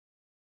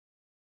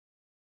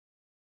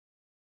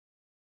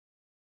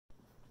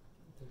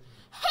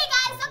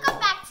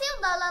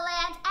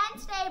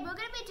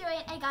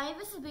Gummy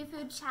vs. Gummy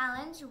Food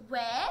challenge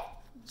with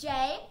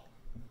Jay.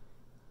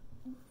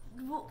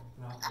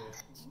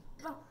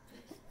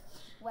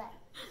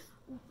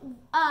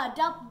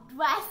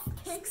 West,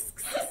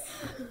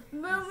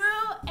 Moo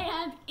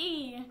and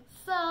E.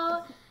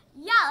 So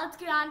yeah, let's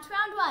get on to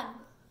round one.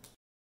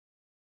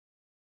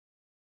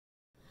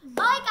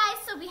 Alright guys,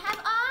 so we have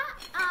our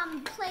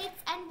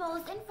plates and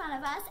bowls in front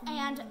of us,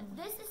 and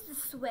this is the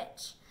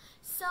switch.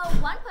 So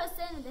one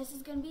person, this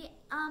is going to be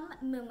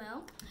Moo.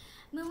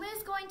 Moo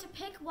is going to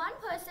pick one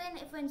person.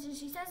 If when she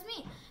says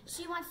me,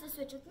 she wants to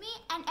switch with me,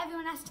 and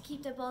everyone has to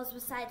keep their bowls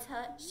besides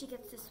her. She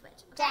gets to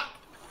switch. Jack.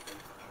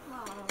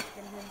 Oh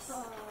goodness.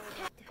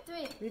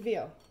 3.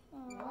 Reveal.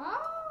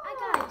 I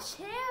got a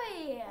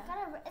cherry.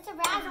 It's a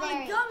raspberry.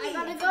 I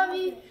got a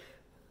gummy.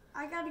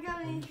 I got a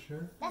gummy. Are you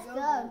sure? That's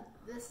good.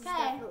 This is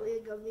definitely a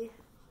gummy. Is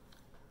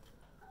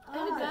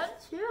it good?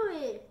 It's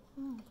chewy.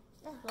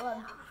 That's good.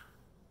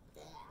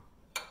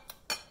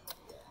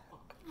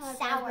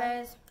 Sour.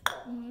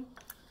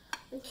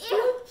 It's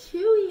too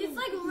chewy. It's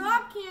like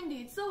rock candy.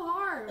 It's so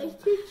hard. It's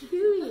too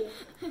chewy.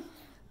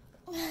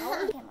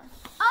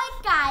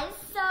 Alright guys,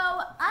 so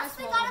us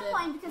we got a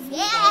point because we ate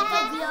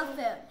the real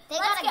food.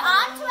 Let's get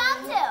on to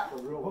round 2.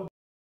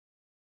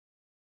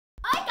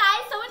 Alright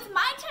guys, so it's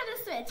my turn to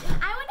switch. And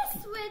I want to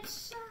switch,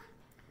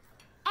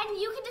 and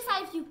you can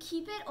decide if you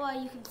keep it or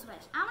you can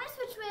switch. I want to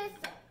switch with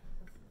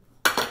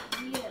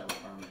you.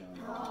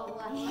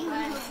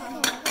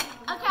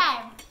 Okay.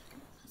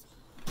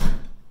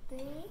 3,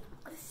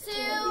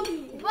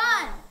 2, 1.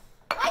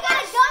 I got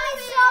a gummy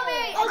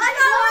strawberry. I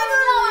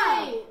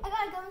I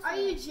got a gummy. Are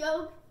you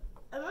joking?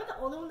 Am I the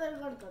only one that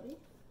got a gummy?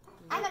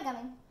 I got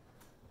gummy.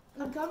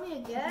 A gummy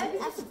again?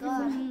 That's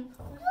good.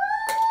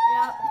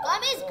 Yeah.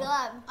 Gummy's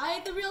good. I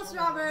ate the real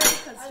strawberry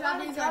because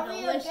strawberries are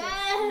delicious.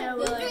 Again.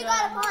 You three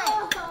got a point.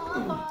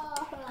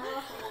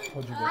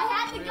 What'd you I get?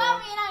 had the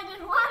gummy and I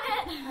didn't want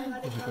it. I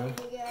got a gummy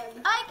again.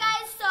 Alright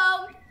guys, so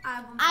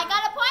I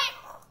got a point.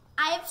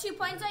 I have 2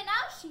 points right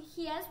now.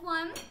 He has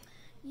 1.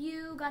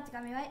 You got the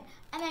gummy, right?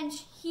 And then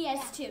he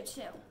has 2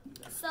 too.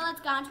 So let's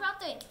go on to round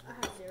 3. I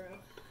have 0.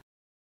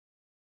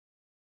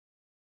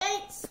 I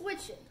ain't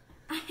switching.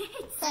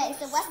 Okay,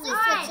 so Wesley's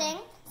switching.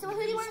 So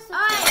who do you want to switch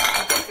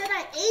Alright, I said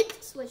I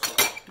ain't switching.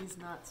 He's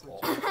not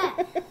switching.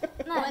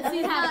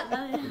 Wesley's not.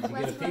 Did you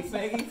get a piece,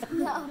 Maggie? with?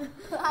 No.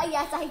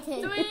 Yes, I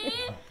did. 3,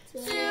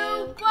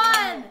 2,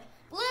 1.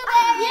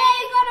 Blueberry! Yeah,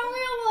 you got a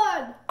real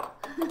one.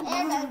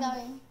 Eric got a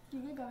gummy.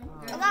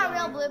 I got a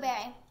real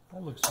blueberry.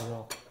 That looks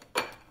real.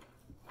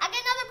 I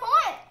get another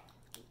point.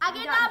 I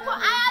get another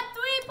point. I had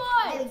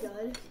 3 points.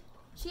 Very good.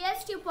 She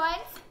has 2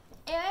 points.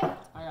 Eric?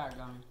 I got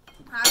gummy.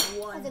 I have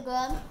 1. Is it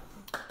good?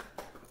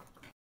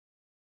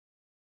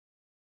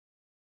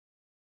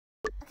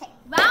 Okay.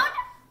 Round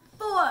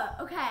 4.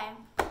 Okay.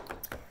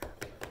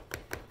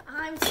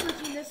 I'm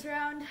switching this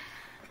round.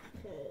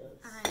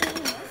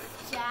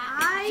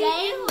 Jack.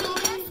 Jay, who are you going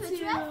to switch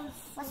with?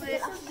 What's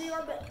This it? is the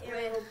other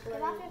aerial play.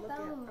 Get off your Look at,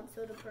 phone. I'm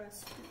so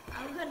depressed.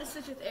 I'm going to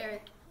switch with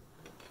Eric.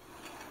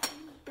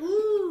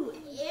 Ooh,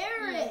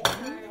 Eric.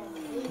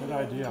 Good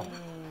idea.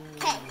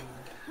 Okay.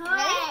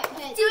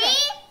 Ready? 3,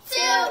 2,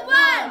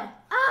 1.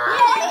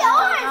 Yay,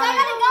 orange! I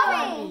got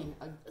a gummy.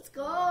 Let's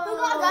go. Who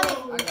got a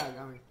gummy? I got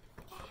gummy.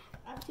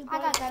 I have 2 I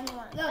got points. gummy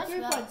one. No, That's 3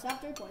 good. points. I have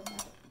 3 points.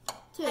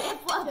 2. We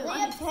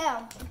have 2. I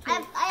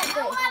have I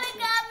 3. want a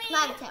gummy. No, I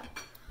have 2.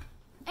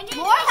 And you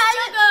More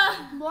sugar.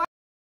 I-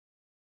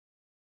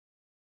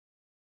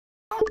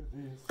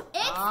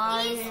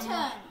 It's E's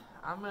turn.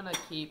 I'm going to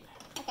keep.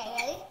 Okay,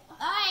 ready?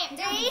 Alright, 3,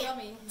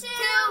 2,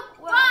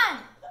 1.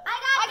 I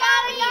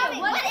got a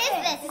gummy. What is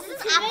this? Is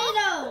this an apple?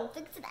 Tomato. I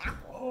think it's an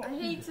apple. I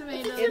hate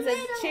tomatoes. It's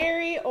a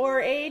cherry or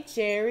a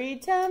cherry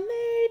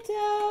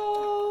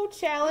tomato.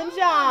 Challenge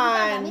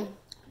on.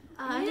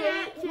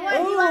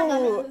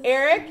 Ooh,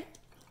 Eric,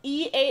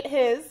 E ate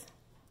his.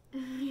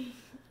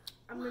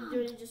 I'm going to do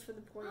it just for the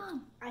point.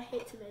 I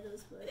hate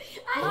tomatoes, but...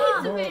 I hate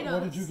What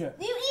tomatoes. did you get?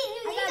 You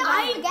eat the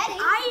I, spaghetti.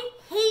 I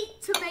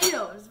hate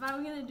tomatoes, but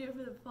I'm going to do it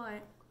for the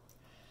point.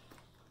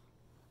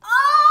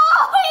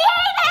 Oh, he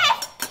ate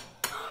it!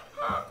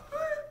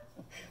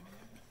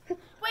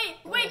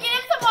 Wait, get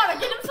him some water.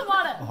 Get him some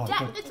water. Oh, Dad,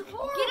 good. it's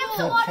horrible. Get him Good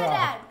some water, job.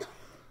 Dad.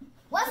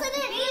 Wesley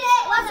didn't eat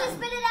it. Wesley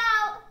spit it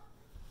out.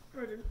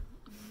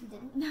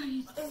 No,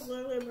 you It's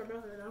literally for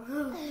nothing now.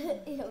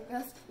 Ew,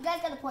 gross. You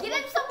guys got a point. Get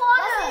him some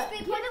water. Wesley,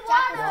 Get put him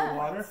Jack in water.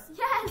 Water?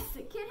 Yes,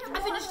 get him I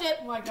finished it.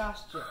 Oh my gosh,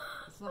 Jay.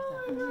 It's not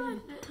that bad.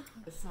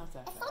 It's not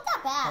that It's bad. not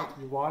that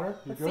bad. You water?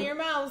 You See your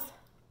good? mouth.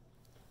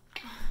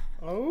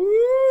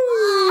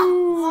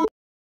 Oh.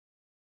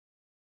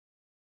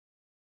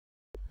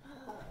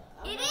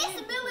 It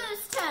is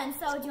Lulu's turn,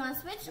 so do you want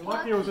to switch? You're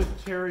lucky it was a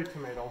cherry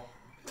tomato.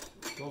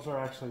 Those are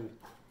actually...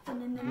 I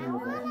want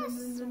to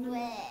switch.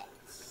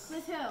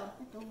 With who?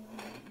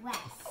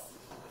 West.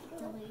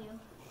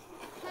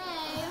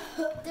 Hey.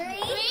 3, 2, 1. 3,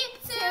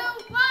 2,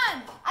 1.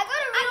 I got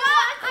a real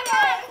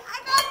I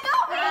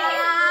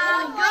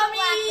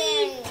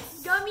gummy.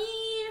 Gummy!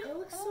 It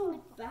looks so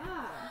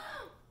bad.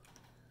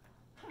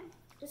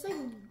 It's like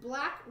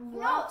black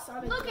rocks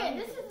on it. Look at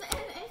this is the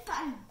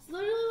inside. It's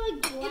literally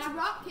like black. It's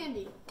rock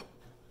candy.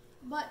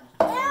 But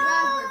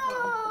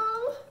Raspberry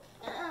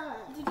Ugh.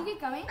 Did you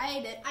get gummy? I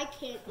ate it. I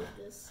can't eat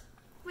this.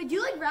 Wait, do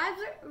you like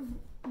raspberry?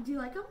 Do you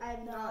like them?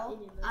 I'm not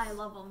eating this. I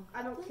love them.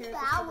 I don't care if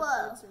it's Sour. on the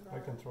plates or I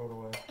not. can throw it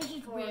away. It's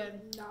just Or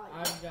weird. not.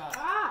 I've got.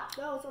 Ah,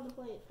 no, it's on the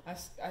plate.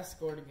 I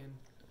scored again.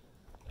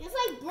 It's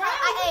like brown.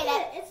 I ate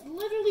look at It's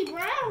literally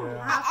brown.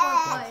 Yeah.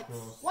 I That's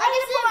gross. Why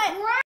is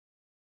it brown?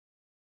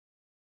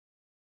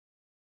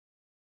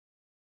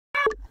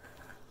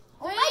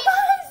 3, 2,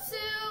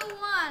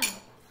 1.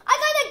 I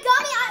got the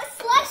gummy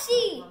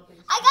slushy.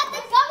 I got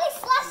the gummy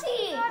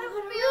slushy.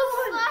 Real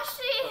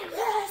slushy.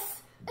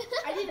 Yes.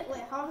 I didn't.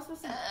 Wait, how am I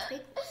supposed to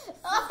take this?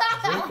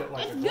 Drink it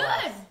like It's a good.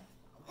 glass.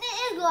 It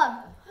is good.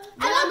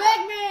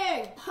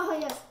 Meg. Oh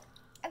yes.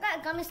 I got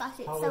a gummy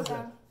slushy. It's How so is it?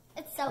 good.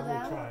 It's so Let me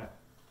good. try it.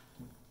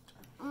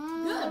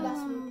 The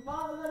best food.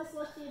 Mom, I got a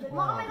slushy. Oh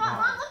my god,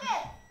 Mom, look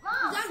at it. Mom.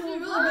 It's actually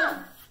really good.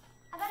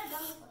 I got a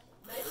gummy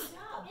slushy.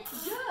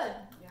 It's good.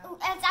 Ooh,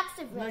 and it's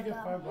actually Can I really get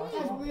good. $5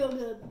 That's off? real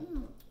good.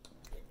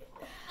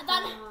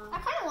 I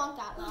kind of want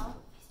that though.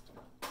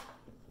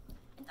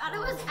 I thought it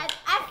was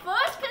at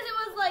first because it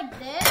was like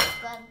this.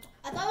 Good.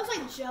 I thought it was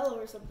like Jello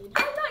or something.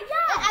 I thought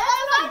I thought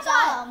it was like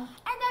dumb.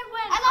 And then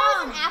when I thought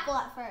it was an apple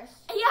at first.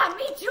 yeah,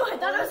 me too. I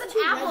thought it was It's an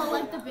too apple, red.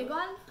 like the big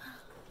one.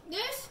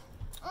 This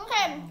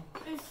Okay.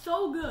 is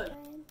so good.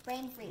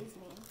 Brain freeze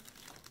me.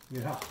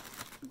 Yeah.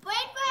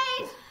 Brain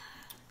freeze.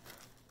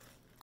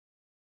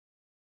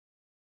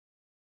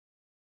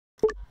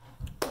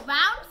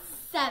 Round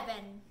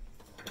 7.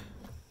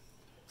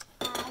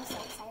 I'm so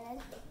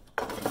excited.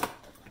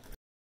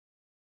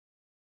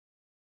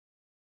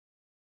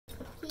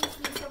 Please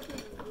do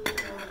something real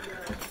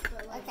good.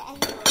 But like, Okay.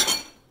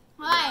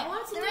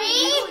 Alright, to 3, 2,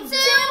 1. do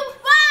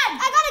 1.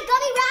 I got a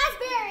gummy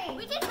raspberry.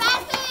 We did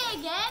raspberry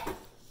again.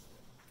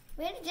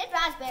 We already did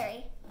raspberry.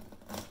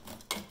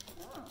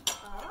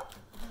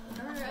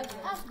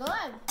 That's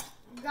good.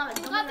 got it.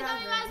 You got the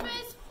gummy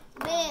raspberries?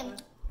 Babe,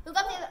 who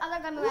got the other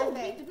gummy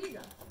raspberry?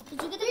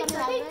 Did you get the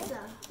gummy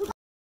raspberry?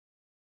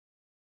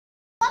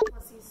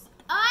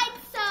 Alright,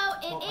 so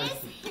it Oh, I is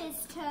see. his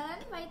turn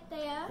right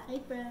there. Hey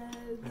friends.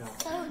 Yeah.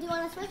 So do you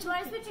want to switch? Do you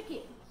want to switch a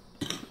key?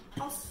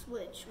 I'll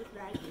switch with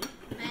Maggie.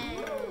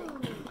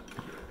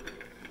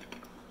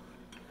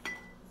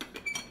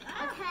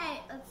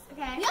 Okay.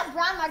 You have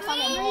brown marks on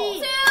your 3, 2,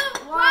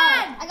 bowl. 1.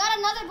 I got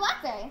another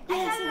blackberry.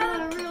 Yes, I I got got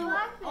a a real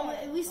blackberry. Oh,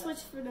 wait, we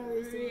switched for no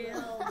reason.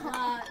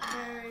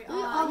 Blackberry.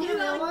 I'll get a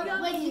real one.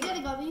 gummy. Wait, you get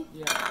a gummy?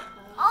 Yeah.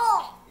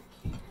 Oh,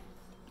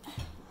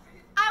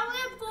 I only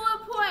have 4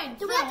 points.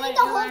 do we have to eat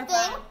the whole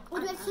thing, or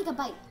do we have to take a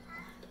bite?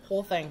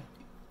 Whole thing.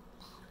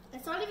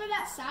 It's not even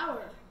that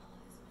sour.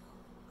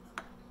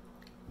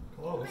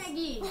 Close.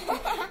 Maggie.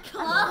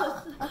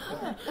 Close.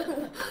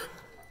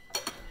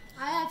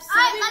 I have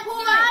Alright, 7 let's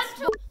points. go on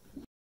to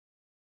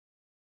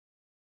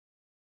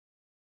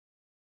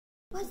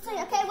Let's see.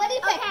 Okay, what do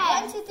you pick?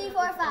 Okay. 1, 2, 3,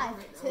 4, 5.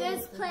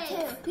 this place.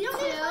 You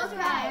don't need to close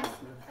your eyes.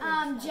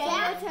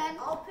 Jay, turn.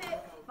 I'll pick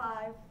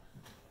 5.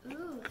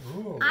 Ooh.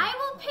 Ooh. I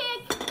will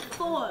pick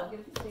 4.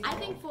 I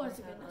think 4 is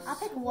a good one. I'll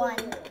pick 1.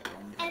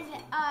 And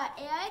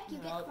Eric, you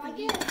get If I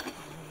get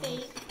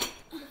 8,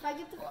 if I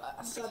get the gummy,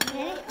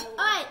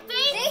 Alright, 3,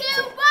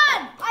 2, 1.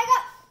 I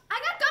I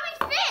got gummy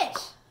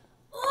fish.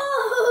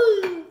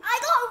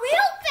 got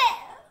real fit.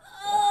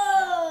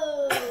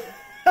 Oh!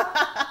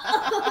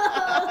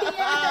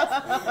 Yes.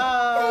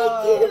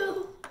 Thank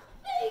you.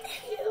 Thank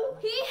you.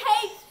 He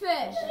hates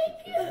fish. Thank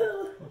you.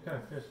 What kind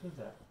of fish is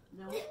that?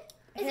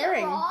 Is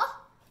Herring. it raw?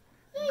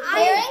 I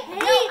Herring? hate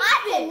No, I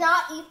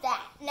cannot eat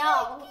that.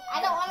 No, I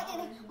don't want to eat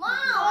it. Mom, I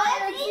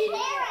want to eat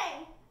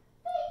herring.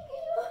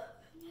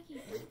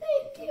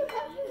 Thank you.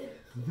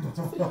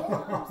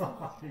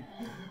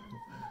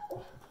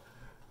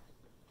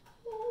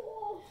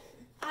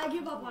 I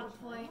give up on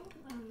point.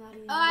 I'm not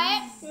eating.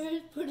 Alright.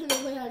 Just put it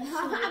away on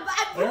I'm Eric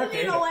putting ate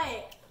it it.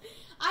 away.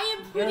 I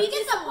am He putting gets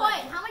this a away.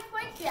 point. How much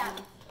points do you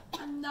have?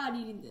 I'm not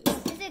eating this.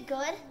 Is it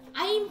good?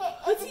 I am Is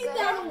it putting good?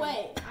 that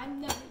away.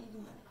 I'm never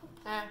eating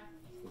that.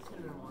 It's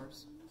better than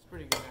worse. It's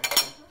pretty good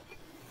actually.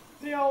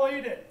 They all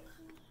ate it.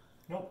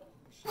 Nope.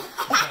 That's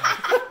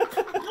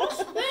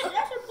your plate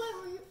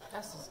where you.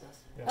 That's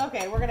disgusting.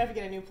 Okay, we're gonna have to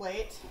get a new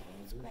plate.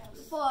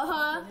 For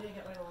her.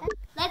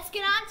 Let's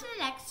get on to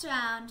the next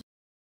round.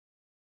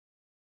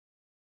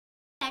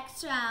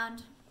 Next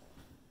round.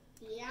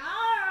 Yeah.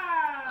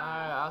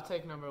 Alright, I'll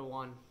take number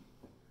 1.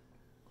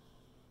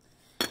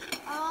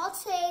 I'll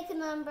take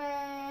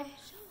number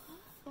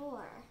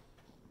 4.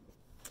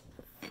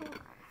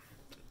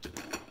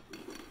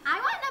 I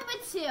want number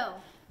 2.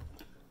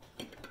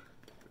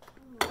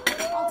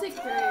 I'll take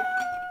 3.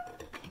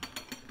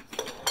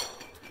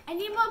 I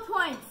need more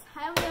points.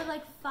 I only have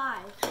like 5.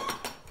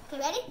 Okay,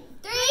 ready?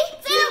 3,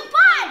 2,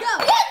 1,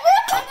 Go. Yes,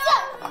 real pizza.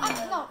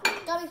 No,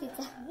 gummy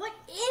pizza. What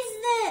is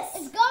this?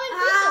 It's gummy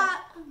pizza.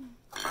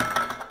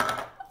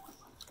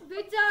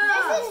 Pizza.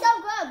 This is so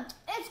good.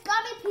 It's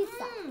gummy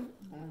pizza.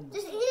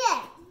 Just eat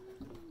it.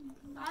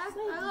 I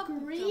love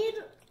green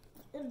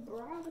and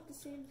brown at the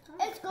same time.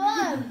 It's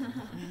good.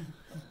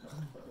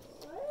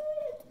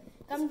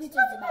 Gummy pizza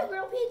It's is not the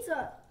real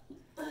pizza.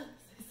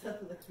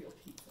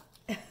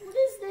 What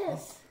is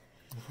this?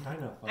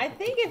 Kind of. I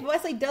think if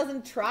Wesley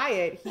doesn't try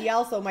it, he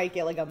also might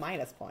get like a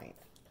minus point.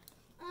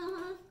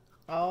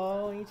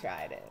 Oh, he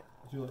tried it.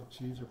 Do you like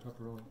cheese or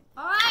pepperoni?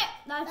 Alright,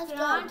 let's Let's get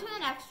go. on to the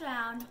next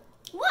round.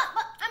 What?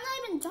 But I'm not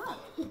even done.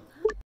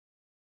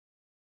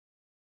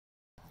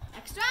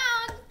 Next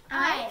round.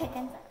 I'm Alright.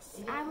 picking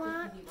first. I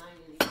want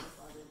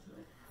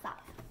 5.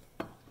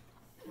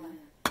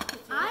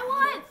 I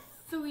want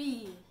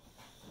 3.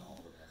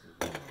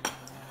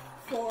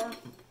 4.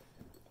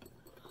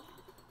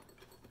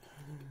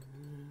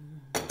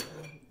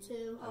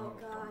 2. Oh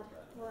God.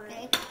 1.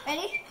 Okay,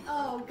 ready?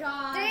 Oh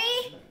god.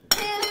 3, 2,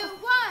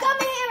 1. One.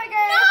 Gummy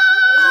hamburger.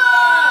 No!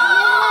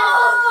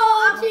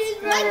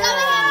 Cheeseburger. My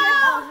gummy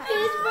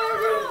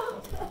hamburger.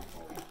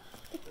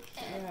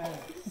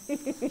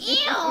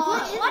 Ew!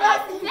 What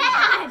is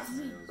that?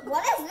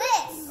 What is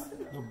this?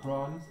 The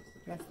bun.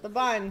 That's the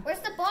bun. Where's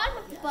the bun?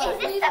 Is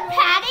this the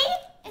patty?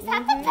 Is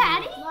that the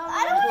patty?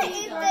 I don't want to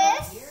eat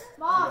this.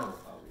 Mom.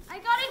 I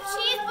got a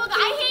cheeseburger.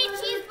 I hate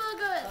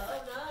cheeseburgers.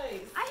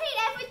 I hate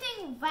everything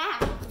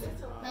bad.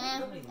 It's okay.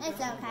 I It's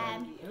not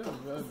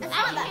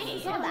that, hate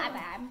it's not that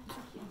bad.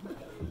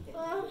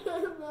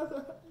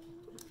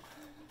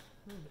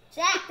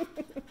 Jack,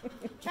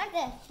 try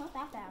this. It's not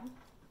that bad.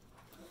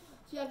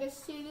 Jack, as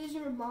soon as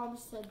your mom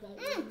said that.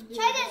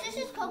 Try this.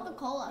 This is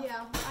Coca-Cola.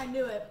 Yeah, I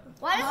knew it.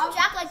 Why doesn't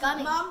Jack like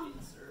gummy? Mom,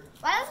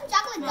 Why doesn't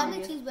Jack like gummy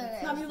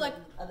cheeseburgers? Mom, you like.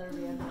 I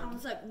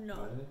was like, no.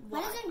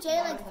 Why doesn't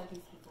Jay like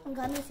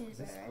gummy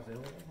cheeseburgers?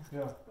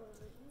 Yeah.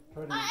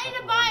 Try to I eat ate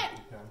a pepperoni bite.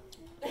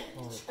 if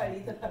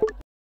you can.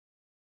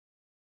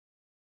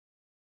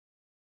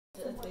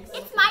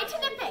 It's my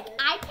turn to pick.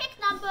 I pick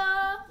number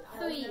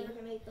 3.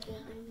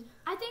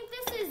 I think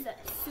this is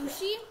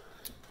sushi.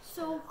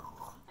 So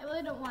I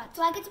really don't want.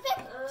 Do I get to pick?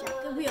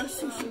 The real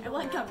sushi. I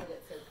like gummy.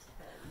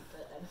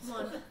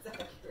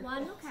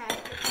 1. Okay.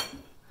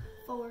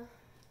 4.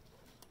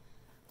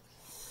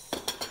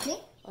 Me?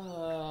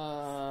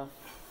 5.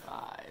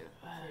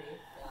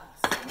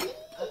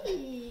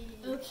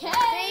 Okay.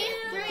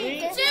 3,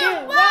 2, 2,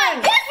 1. 1.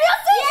 It's real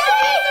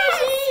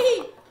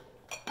sushi!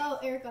 Oh,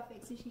 Eric got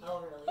fake sushi.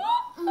 Oh, really?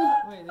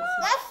 Wait, this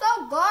That's so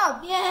good.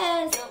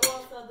 Yes. No,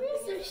 well, so the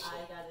thing is, I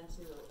got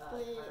into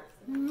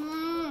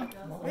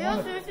Real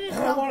sushi is I so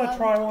want to good.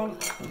 try one.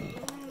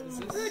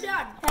 We're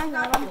done. Can I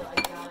have one? I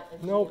got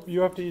it Nope, you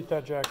have to eat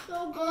that, Jack.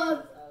 So good.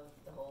 of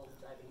the whole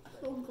driving.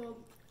 So good.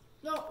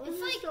 No, It's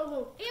it's like- like so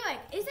good. Anyway,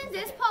 isn't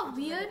this part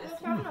weird?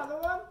 Let's have another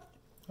one.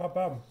 Not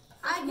bad.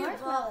 I give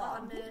up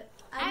on it.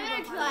 I'm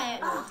gonna try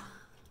it.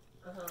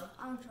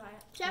 I'm gonna try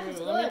it. Chef is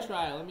Let me good.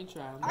 try. Let me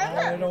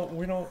try.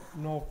 We don't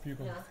know if you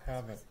can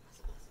have it.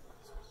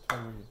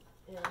 Can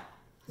we? Yeah.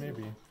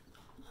 Maybe.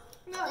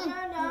 No.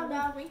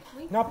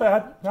 Not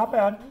bad. Not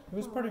bad. It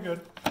was pretty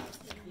good.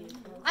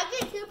 I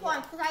get 2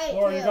 points because I ate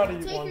Laura, you 2. gotta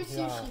eat Take one. your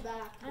Yeah. sushi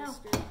back.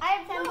 I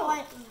have 10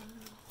 points.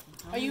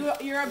 Are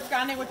you're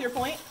absconding with your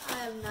point? I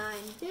have 9.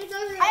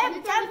 I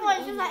have 10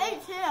 points because I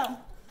ate 2.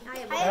 I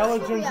ate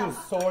Allergens cereal. is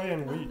soy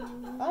and wheat.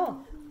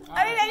 Oh.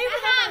 Are we ready for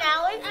the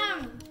finale?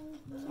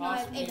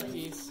 Toss me a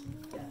piece.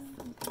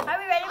 Are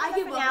we ready I for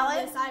give the up on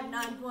finale? this. I have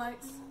 9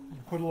 points.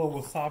 Put a little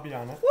wasabi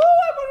on it. Woo!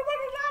 I put a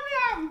bunch of wasabi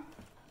on.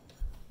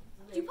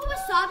 Do you put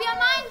wasabi on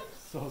mine?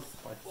 So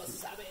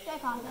spicy.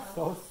 Take on it.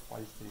 So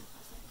spicy.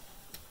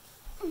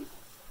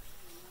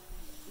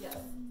 Yes.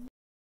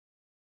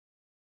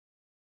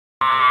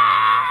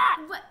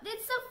 What?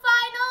 It's the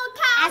final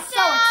I'm so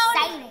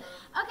countdown. excited.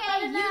 Okay,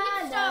 you get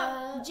to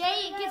start. Jay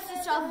gets to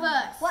start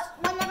first.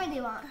 What number do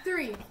you want?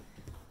 3.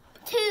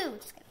 2.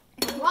 Just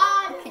kidding. 1.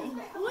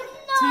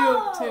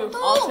 No. 2.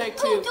 I'll take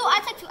 2. 2.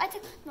 I took 2. I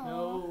took. No.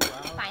 No. Wow.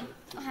 Fine.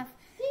 I'll have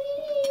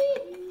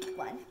 1.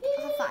 I'll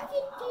have 5.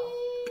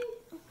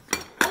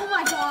 Oh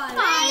my god.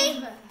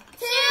 5,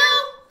 2,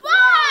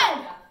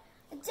 1.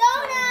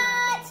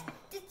 Donut.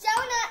 The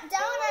donut.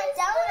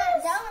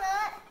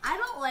 I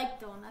don't like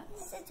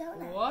donuts. It's a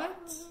donut.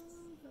 What?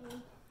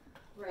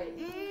 Right.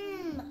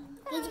 Mmm.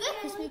 Did you get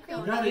Krispy You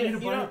Kreme? gotta eat a You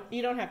bite.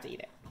 you don't have to eat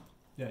it.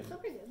 Yeah,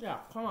 Yeah.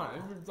 Come on.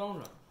 It's a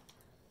donut.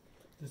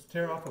 just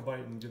tear off a bite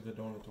and give the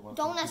donut to one.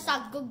 Donuts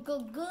are good.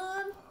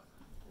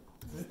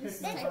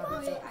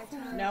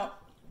 No.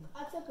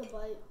 I took a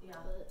bite. Yeah.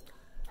 But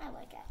I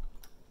like it.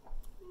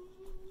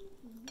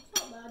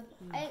 it's not bad.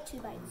 I ate 2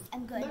 bites.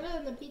 I'm good. Better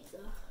than the pizza.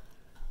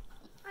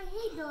 I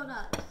hate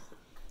donuts.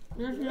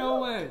 There's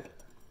no way.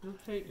 You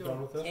hate You done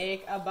donuts. with this?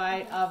 Take a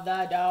bite of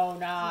the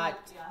donut.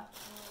 Yeah.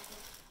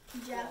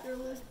 Jack, you'll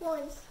lose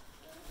points.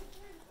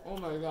 Oh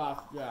my gosh.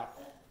 Yeah.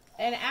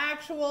 An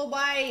actual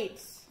bite.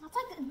 That's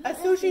like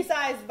A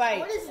sushi-sized bite.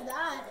 What is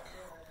that?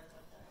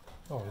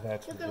 Oh,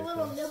 that's Took a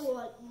little ridiculous. nibble.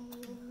 Like,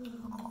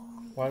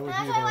 Why would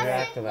Can you I even try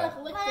react to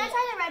that? When I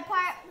try the red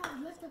part,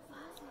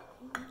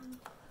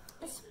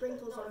 there's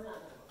sprinkles on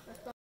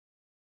it.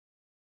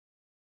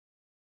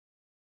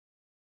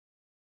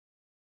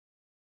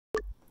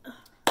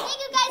 Thank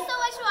you guys so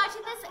much for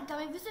watching this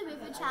Gummy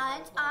Food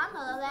challenge on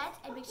LoLo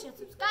and make sure to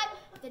subscribe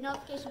with the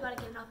notification bell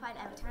to get notified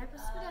every time I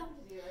post a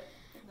video.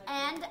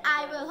 And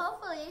I will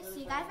hopefully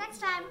see you guys next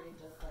time.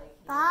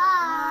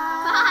 Bye.